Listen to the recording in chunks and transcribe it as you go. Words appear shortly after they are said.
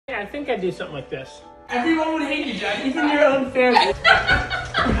I think I'd do something like this. Everyone would hate you, Jack. Even your own family.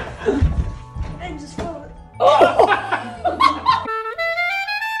 And just follow it. Oh!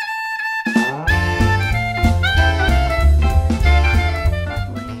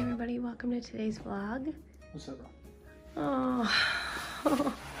 Morning, everybody. Welcome to today's vlog. What's up, bro?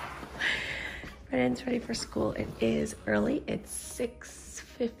 Oh. Brennan's ready for school. It is early. It's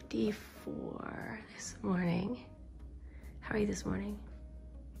 6:54 this morning. How are you this morning?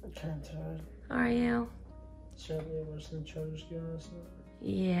 I'm kind of tired. How are you? Sadly, I watched the Chargers game last night.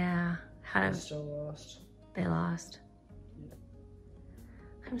 Yeah. How They did still lost. they lost? Yeah.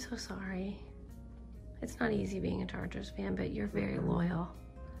 I'm so sorry. It's not easy being a Chargers fan, but you're very loyal.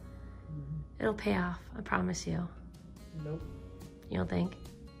 It'll pay off. I promise you. Nope. You don't think?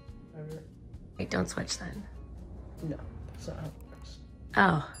 Ever. Wait, don't switch then. No, that's not how it works.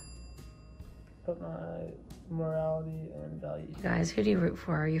 Oh. But my morality and value. You guys, who do you root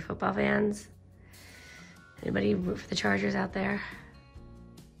for? Are you football fans? Anybody root for the Chargers out there?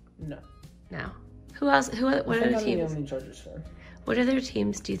 No. No. Who else? What I are think the I'm the teams? only Chargers fan. What other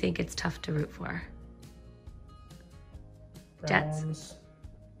teams do you think it's tough to root for? Jets. Browns.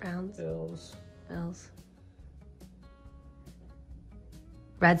 Browns. Bills. Bills.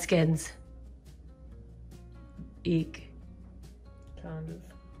 Redskins. Eek. Kind of.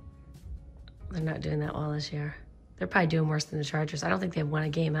 They're not doing that well this year. They're probably doing worse than the Chargers. I don't think they've won a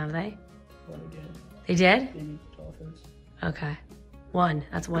game, have they? One again. They did? They beat the Dolphins. Okay. One.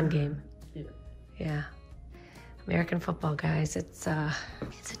 That's one game. Yeah. Yeah. American football, guys. It's a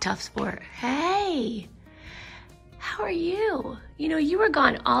tough sport. Hey! How are you? You know, you were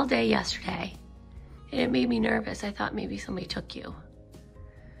gone all day yesterday. And it made me nervous. I thought maybe somebody took you.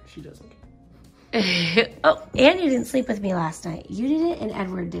 She doesn't. Oh, and you didn't sleep with me last night. You did it and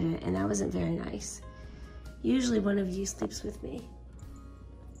Edward did it, and that wasn't very nice. Usually one of you sleeps with me.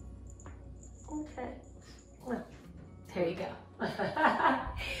 Okay. Well, there you go.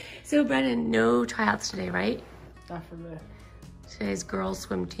 So, Brennan, no tryouts today, right? Not for me. Today's girls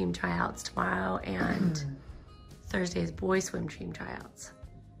swim team tryouts tomorrow, and Thursday's boys swim team tryouts.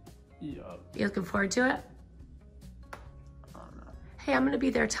 Yup. You looking forward to it? I don't know. Hey, I'm gonna be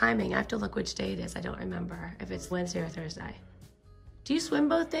there timing. I have to look which day it is. I don't remember if it's Wednesday or Thursday. Do you swim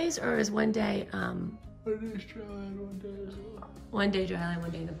both days, or is one day, One day's trying, one day as well. one day dry land,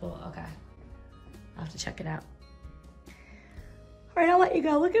 one day in the pool? Okay. I'll have to check it out. All right, I'll let you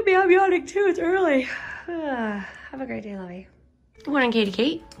go. Look at me, I'm yawning too. It's early. Have a great day, lovey. Good morning, Katie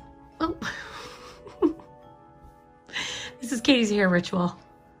Kate. Oh. This is Katie's hair ritual.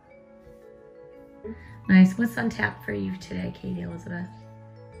 Nice. What's on tap for you today, Katie Elizabeth?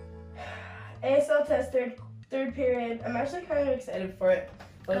 ASL test third period. I'm actually kind of excited for it.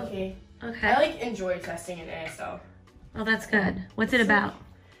 Low-key. Okay. I enjoy testing in ASL. Oh, that's good. What's it about?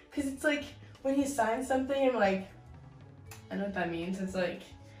 Because it's when you sign something and I know what that means. It's good,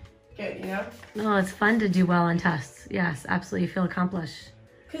 you know? Oh, it's fun to do well on tests. Yes, absolutely. You feel accomplished.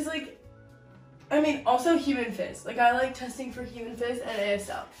 Because also human phys. I like testing for human phys and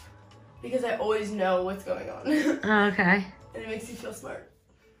ASL. Because I always know what's going on. Oh, okay. And it makes you feel smart.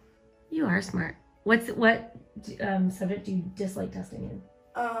 You are smart. What subject do you dislike testing in?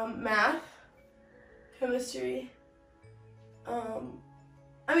 Math, chemistry. The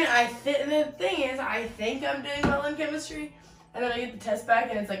thing is, I think I'm doing well in chemistry, and then I get the test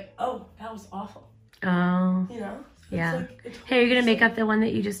back, and it's oh, that was awful. Oh. You know? So yeah. Hey, are you gonna make up the one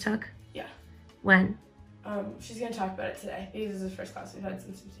that you just took? Yeah. When? She's gonna talk about it today because this is the first class we've had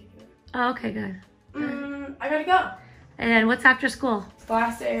since we've taken it. Oh, okay, good. I gotta go. And then what's after school? It's the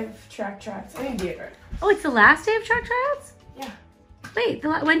last day of tracks. I mean, theater. Oh, it's the last day of track tryouts? Yeah. Wait,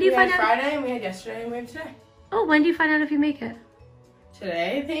 when do you find out? We had Friday, and we had yesterday, and we have today. Oh, when do you find out if you make it?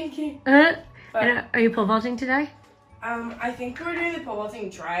 Today, thank you. And, are you pole vaulting today? I think we're doing the pole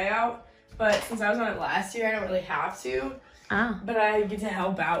vaulting tryout, but since I was on it last year, I don't really have to. Oh. But I get to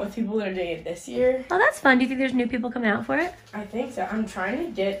help out with people that are doing it this year. Oh, that's fun. Do you think there's new people coming out for it? I think so. I'm trying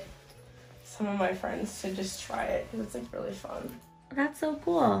to get some of my friends to just try it because it's really fun. That's so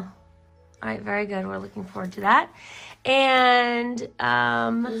cool. All right, very good. We're looking forward to that. And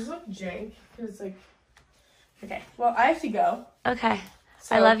Does this look jank? Because okay. Well, I have to go. Okay.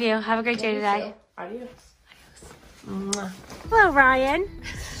 So, I love you. Have a great day today. Adios. Mwah. Hello, Ryan.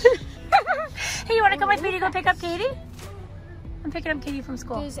 Hey, you want to come with me to go pick up Katie? I'm picking up Katie from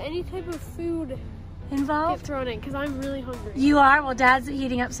school. Does any type of food Involved? get thrown in? Because I'm really hungry. You are? Well, Dad's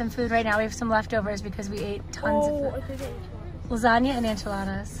heating up some food right now. We have some leftovers because we ate tons of food. Okay, Lasagna and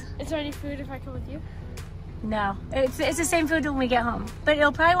enchiladas. is there any food if I come with you? No, it's the same food when we get home. But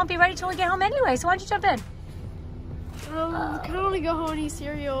it probably won't be ready till we get home anyway, so why don't you jump in? I kind of want to go home and eat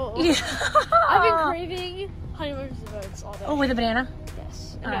cereal. I've been craving Honey Bunches of Oats all day. Oh, with a banana?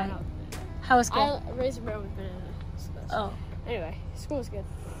 Yes. All right. How was school? I raised bread with banana. Oh. Anyway, school was good.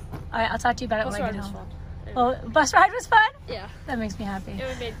 All right, I'll talk to you about it Bus when I ride get was home. fun. Oh, bus ride was fun? Yeah. That makes me happy. And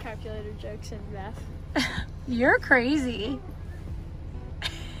we made calculator jokes and math. You're crazy.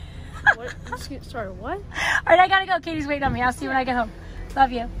 What? Sorry, what? All right, I gotta go. Katie's waiting on me. I'll see you when I get home.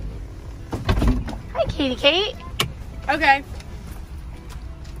 Love you. Hi, Katie Kate. Okay.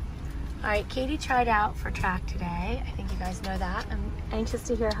 All right, Katie tried out for track today. I think you guys know that. I'm anxious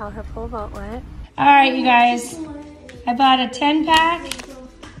to hear how her pole vault went. All right, you guys. I bought a 10-pack.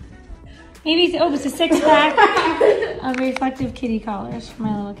 Maybe it's, oh, it's a 6-pack of reflective kitty collars for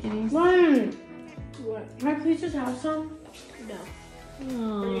my little kitties. Ryan, what? Can I please just have some? No.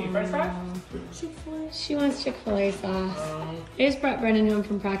 She wants Chick-fil-A sauce. I just brought Brennan home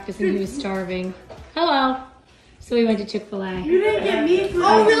from practice and he was starving. Hello. So we went to Chick-fil-A. You didn't get me food.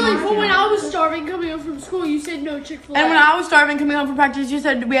 Oh, really? But when I was starving coming home from school, you said no Chick-fil-A. And when I was starving coming home from practice, you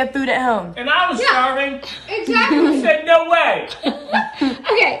said we have food at home. And I was starving. Exactly. You said no way.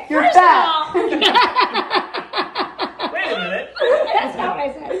 Okay, You're first fat. of all, Wait a minute. that's not what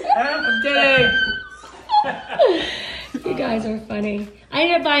I said. I'm kidding. You guys are funny. I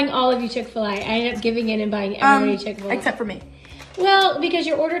ended up buying all of you Chick-fil-A. I ended up giving in and buying everybody Chick-fil-A. Except for me. Well, because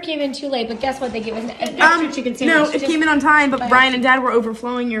your order came in too late, but guess what? They gave us an extra chicken sandwich. No, it came in on time, but by Brian and Dad were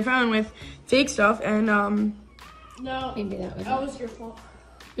overflowing your phone with fake stuff, and No, Maybe that was that it. was your fault.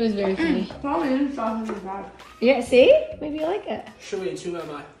 It was very funny. probably didn't sauce was bad. Yeah, see? Maybe you like it. Should we who am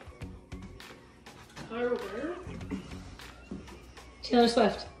I? Taylor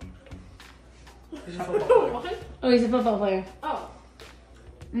Swift. He's a football player. What? Oh, he's a football player. Oh.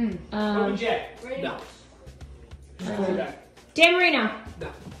 OBJ. No. He's a quarterback. Dan Marino. No.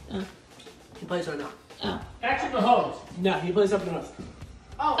 Oh. He plays right now. Oh. Patrick Mahomes. No, he plays up north.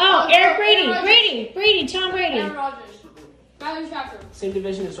 Oh, Eric Brady. Brady. Tom Brady. Aaron Rodgers. Matthew Stafford. Same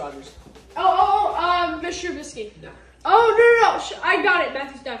division as Rodgers. Mitch Trubisky. No. Oh, no. I got it.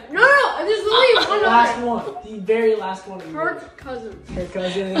 Matthew Stafford. No. There's only one Last other. one. The very last one. Kirk Cousins. Kirk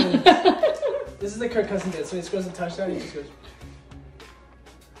Cousins. This is the Kirk Cousins did. So he scores a touchdown, he just goes.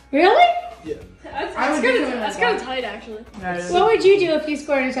 Really? Yeah. That's would kind do of something like kind of that. tight, actually. What would you do if you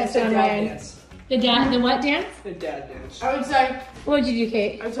scored a It's a touchdown, dad Ryan? dance. The what dance? The dad dance. I would say, What would you do,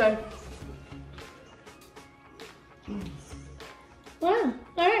 Kate? Wow.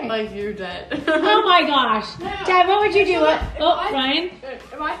 All right. like you're dead. Oh my gosh. Dad, what would you do? What? If Oh, I- Ryan?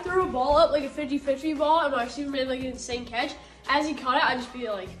 If I threw a ball up like a 50-50 ball and my receiver made like an insane catch, as he caught it, I'd just be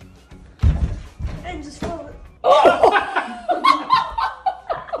like, and just follow it.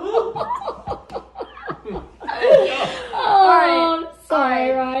 Oh,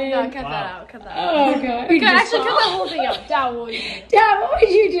 sorry, Ryan. No, cut that out. Cut that out. Oh, God. Okay, actually, cut that whole thing out. Dad, what would you do? Dad, what would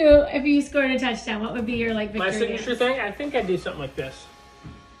you do if you scored a touchdown? What would be your like My victory signature dance? thing? I think I'd do something like this.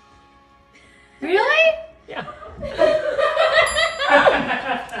 Really? Yeah.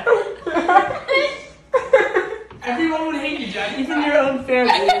 Everyone would hate you, Jack. Even your own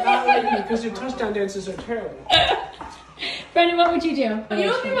family would not like you because your touchdown dances are terrible. Brendan, what would you do? You know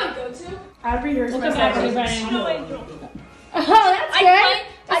what thing my go-to? I'd rehearse We'll come back to you, myself. Brendan. Oh, that's good.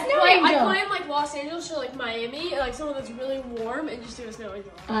 I Snow play angel. in like Los Angeles or like Miami, like somewhere that's really warm, and just do a snow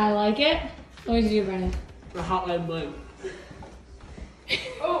angel. I like it. What would you do, Brendan? The hotline bling.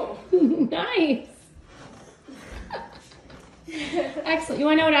 Oh. Nice. Excellent. You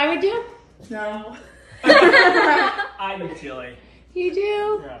want to know what I would do? No. I do Tilly. You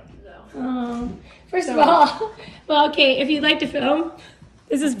do? Yeah. First of all, well, okay, if you'd like to film,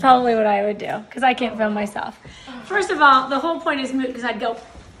 this is probably what I would do, because I can't film myself. First of all, the whole point is moot, because I'd go,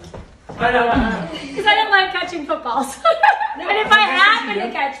 I know. because I don't like catching footballs. And if I happen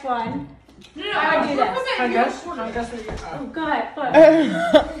to catch one, I would do this. Congress. Oh, go ahead.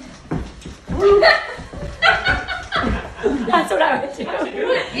 Look. That's what I would do.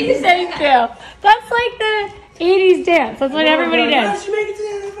 Thank you. That's like the 80s dance. That's what everybody How did. did you make it to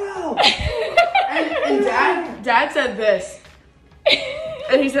the NFL? And Dad said this.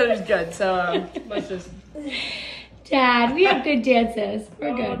 And he said it was good, so let's just. Dad, we have good dances. We're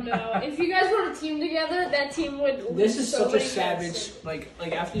Oh good. no! If you guys were a team together, that team would. This lose is so such a many savage, games. like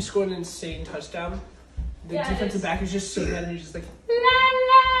after you scored an insane touchdown, the Yeah, it defensive is. back is just sitting there and you're just like, La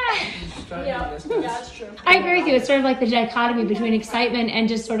la. just trying Yeah, to do this. that's true. I agree with you. It's sort of like the dichotomy between excitement and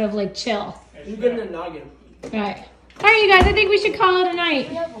just sort of like chill. You get in the noggin. Right. All right, you guys, I think we should call it a night.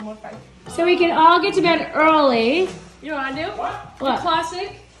 We have one more fight. So we can all get to bed early. You know what I do? What?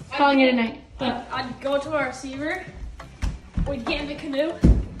 Classic. Calling it a night. What? I'd go to our receiver. We'd get in the canoe.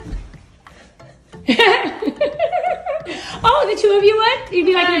 Oh, the two of you would? You'd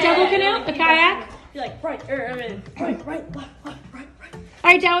be like in a double canoe, a kayak? Be like, right, left. All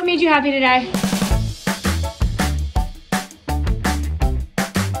right, Dad, what made you happy today?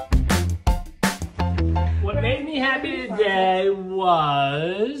 What made me happy today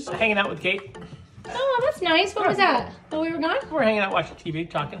was hanging out with Kate. Oh, that's nice. What was that? Oh, we were gone? We're hanging out watching TV,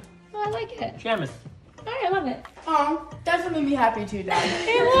 talking, Oh, I like it. jamming. All right, I love it. That's what made me happy too, Dad.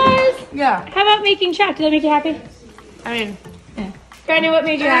 It was. Yeah. How about making chalk? Did that make you happy? I mean, Brandon, what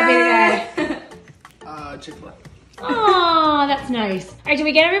made you happy today? Chick-fil-A. Oh, that's nice. All right, did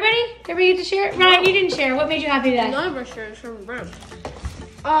we get everybody? Did everybody get to share? Ryan, you didn't share. What made you happy today? None of us shared from Brown.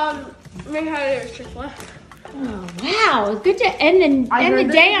 Maybe how to do Chick-fil-A. Oh, wow. Good to end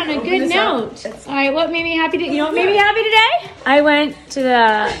the day on a good note. All right, what made me happy today? You know what made me happy today? I went to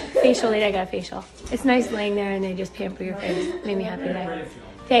the facial lady. I got a facial. It's nice laying there and they just pamper your face. Made me happy today.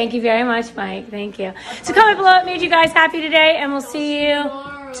 Thank you very much, Mike. Thank you. So comment below what made you guys happy today, and we'll see you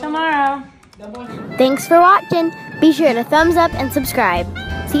tomorrow. Thanks for watching. Be sure to thumbs up and subscribe.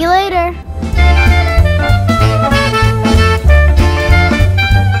 See you later.